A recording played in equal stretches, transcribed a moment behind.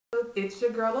It's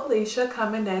your girl Alicia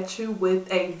coming at you with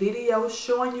a video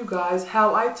showing you guys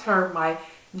how I turn my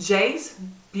Jace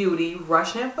Beauty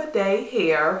Russian Bidet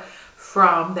hair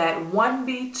from that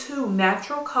 1B2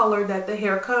 natural color that the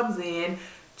hair comes in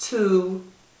to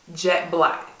jet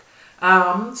black.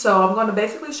 So I'm going to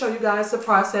basically show you guys the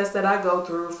process that I go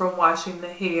through from washing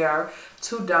the hair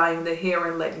to dyeing the hair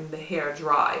and letting the hair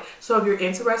dry. So if you're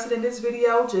interested in this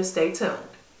video, just stay tuned.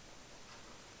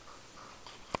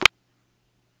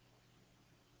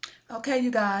 Okay,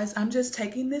 you guys, I'm just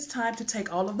taking this time to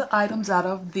take all of the items out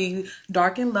of the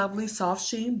Dark and Lovely Soft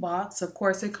Sheen box. Of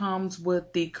course, it comes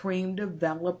with the cream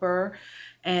developer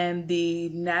and the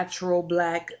natural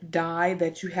black dye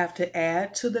that you have to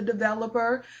add to the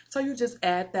developer. So you just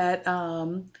add that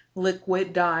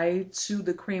liquid dye to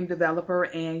the cream developer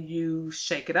and you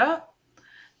shake it up.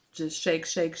 Just shake,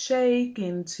 shake, shake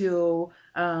until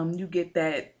you get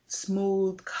that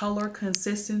smooth color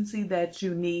consistency that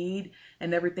you need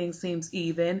and everything seems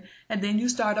even. And then you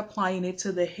start applying it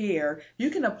to the hair. You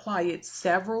can apply it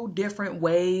several different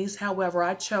ways. However,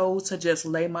 I chose to just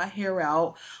lay my hair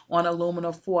out on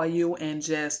aluminum foil and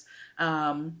just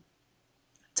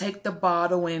take the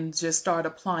bottle and just start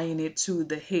applying it to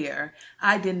the hair.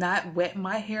 I did not wet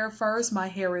my hair first. My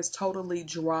hair is totally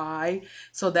dry,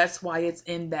 so that's why it's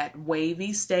in that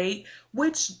wavy state,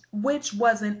 which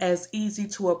wasn't as easy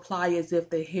to apply as if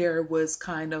the hair was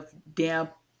kind of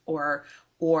damp or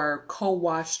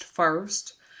co-washed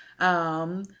first.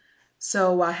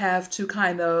 So I have to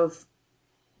kind of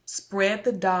spread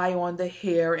the dye on the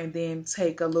hair and then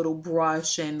take a little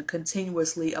brush and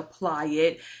continuously apply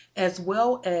it, as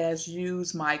well as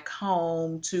use my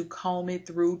comb to comb it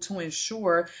through to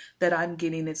ensure that I'm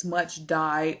getting as much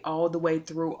dye all the way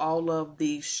through all of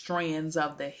the strands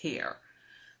of the hair.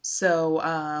 So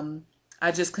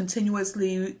I just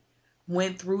continuously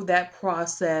went through that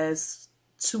process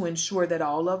to ensure that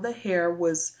all of the hair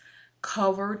was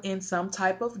covered in some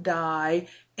type of dye,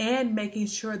 and making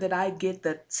sure that I get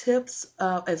the tips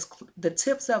of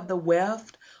the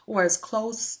weft or as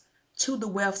close to the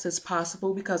wefts as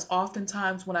possible, because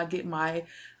oftentimes when I get my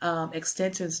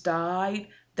extensions dyed,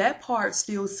 that part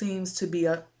still seems to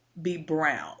be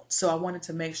brown. So I wanted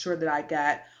to make sure that I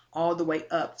got all the way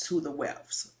up to the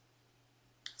wefts.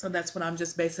 So that's what I'm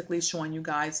just basically showing you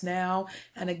guys now.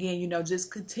 And again,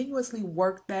 just continuously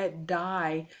work that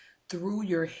dye through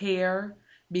your hair,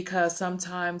 because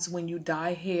sometimes when you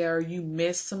dye hair, you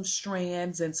miss some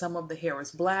strands and some of the hair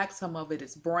is black, some of it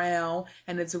is brown,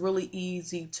 and it's really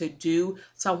easy to do.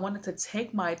 So I wanted to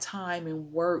take my time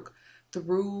and work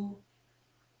through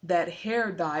that hair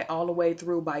dye all the way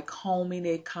through by combing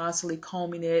it, constantly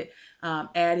combing it,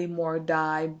 adding more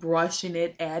dye, brushing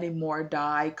it, adding more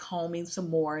dye, combing some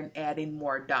more and adding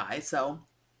more dye. So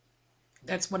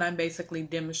that's what I'm basically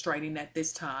demonstrating at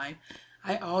this time.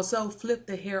 I also flip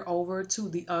the hair over to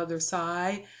the other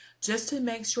side just to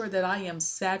make sure that I am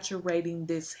saturating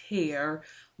this hair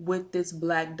with this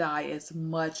black dye as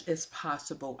much as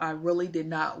possible. I really did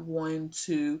not want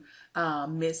to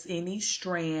miss any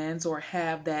strands or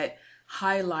have that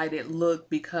highlighted look,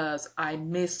 because I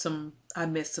missed some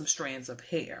strands of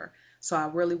hair. So I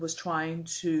really was trying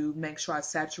to make sure I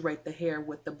saturate the hair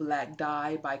with the black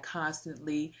dye by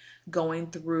constantly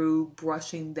going through,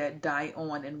 brushing that dye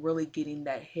on, and really getting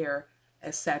that hair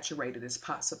as saturated as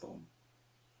possible.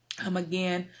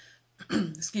 Again,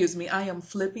 excuse me, I am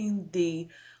flipping the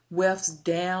wefts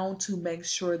down to make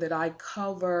sure that I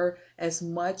cover as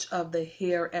much of the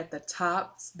hair at the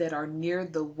tops that are near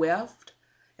the weft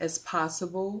as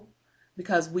possible,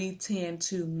 because we tend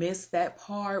to miss that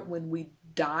part when we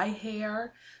dye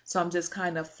hair. So I'm just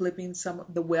kind of flipping some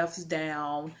of the wefts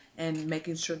down and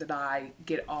making sure that I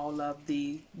get all of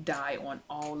the dye on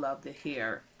all of the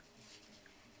hair.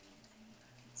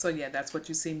 So yeah, that's what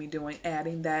you see me doing,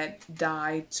 adding that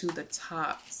dye to the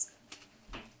tops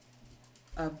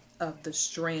of the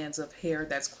strands of hair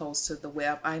that's close to the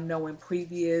weft. I know in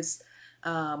previous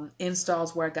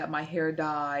installs where I got my hair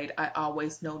dyed, I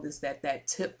always noticed that that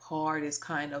tip part is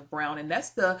kind of brown, and that's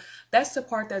the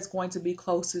part that's going to be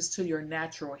closest to your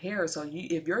natural hair. So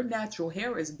if your natural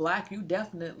hair is black, you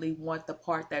definitely want the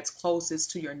part that's closest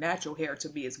to your natural hair to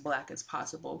be as black as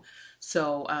possible,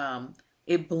 so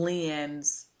it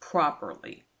blends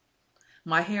properly.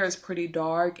 My hair is pretty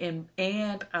dark, and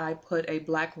I put a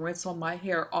black rinse on my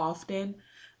hair often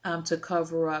to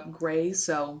cover up gray,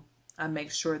 so I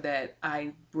make sure that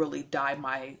I really dye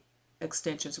my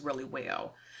extensions really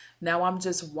well. Now I'm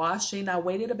just washing. I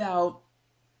waited about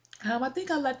I think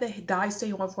I let the dye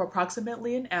stay on for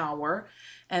approximately an hour,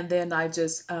 and then I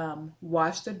just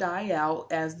wash the dye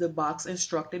out as the box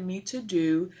instructed me to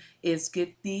do, is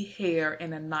get the hair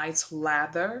in a nice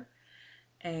lather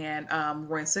and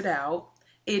rinse it out.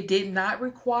 It did not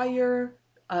require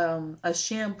a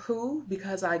shampoo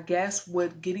because I guess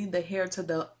with getting the hair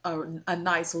to a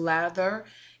nice lather,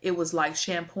 it was like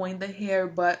shampooing the hair.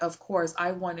 But of course,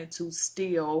 I wanted to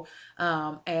still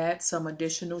add some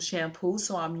additional shampoo,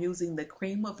 so I'm using the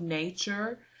Cream of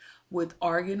Nature with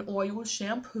argan oil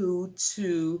shampoo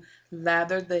to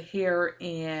lather the hair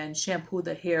and shampoo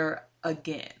the hair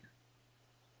again.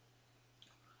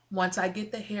 Once I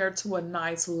get the hair to a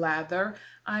nice lather,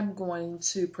 I'm going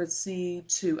to proceed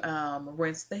to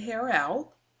rinse the hair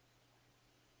out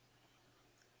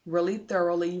really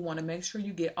thoroughly. You want to make sure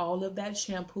you get all of that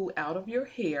shampoo out of your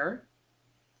hair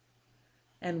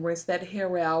and rinse that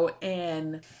hair out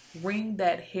and wring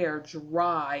that hair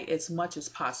dry as much as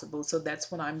possible. So that's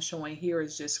what I'm showing here,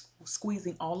 is just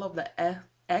squeezing all of the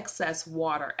excess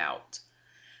water out.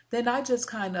 Then I just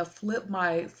kind of flip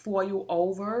my foil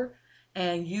over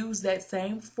and use that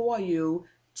same foil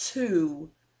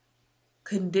to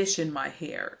condition my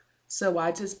hair. So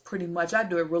I just pretty much, I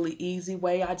do it really easy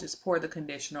way. I just pour the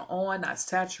conditioner on, I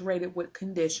saturate it with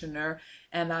conditioner,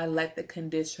 and I let the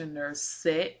conditioner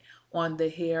sit on the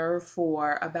hair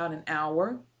for about an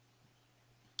hour.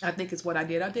 I think is what I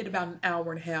did. I did about an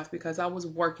hour and a half because I was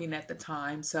working at the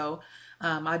time. So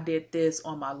I did this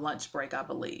on my lunch break, I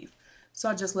believe. So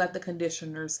I just let the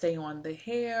conditioner stay on the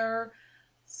hair,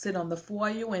 sit on the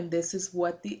foil, and this is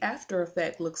what the after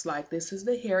effect looks like. This is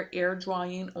the hair air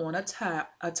drying on a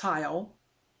towel.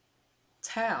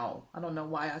 I don't know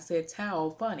why I said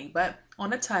towel, funny, but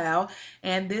on a towel.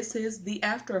 And this is the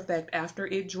after effect. After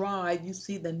it dried, you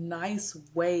see the nice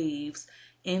waves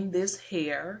in this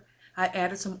hair. I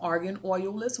added some argan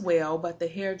oil as well, but the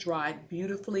hair dried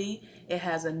beautifully. It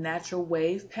has a natural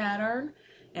wave pattern,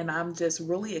 and I'm just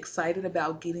really excited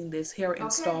about getting this hair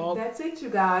installed. Okay, that's it, you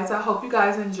guys. I hope you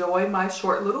guys enjoyed my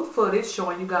short little footage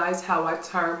showing you guys how I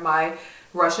turn my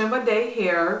Russian bidet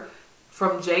hair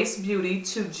from Jace Beauty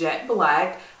to jet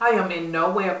black. I am in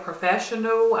no way a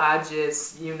professional. I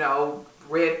just,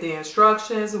 read the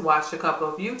instructions, watched a couple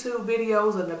of YouTube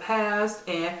videos in the past,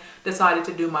 and decided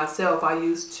to do myself. I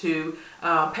used to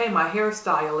pay my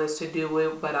hairstylist to do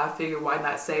it, but I figured why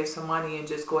not save some money and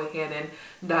just go ahead and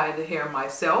dye the hair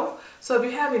myself. So if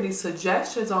you have any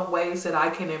suggestions on ways that I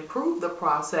can improve the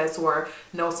process, or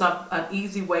know an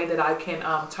easy way that I can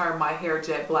turn my hair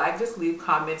jet black, just leave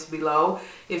comments below.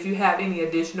 If you have any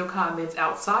additional comments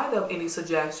outside of any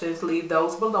suggestions, leave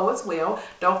those below as well.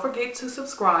 Don't forget to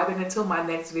subscribe, and until my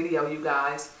next video, you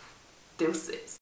guys, deuces.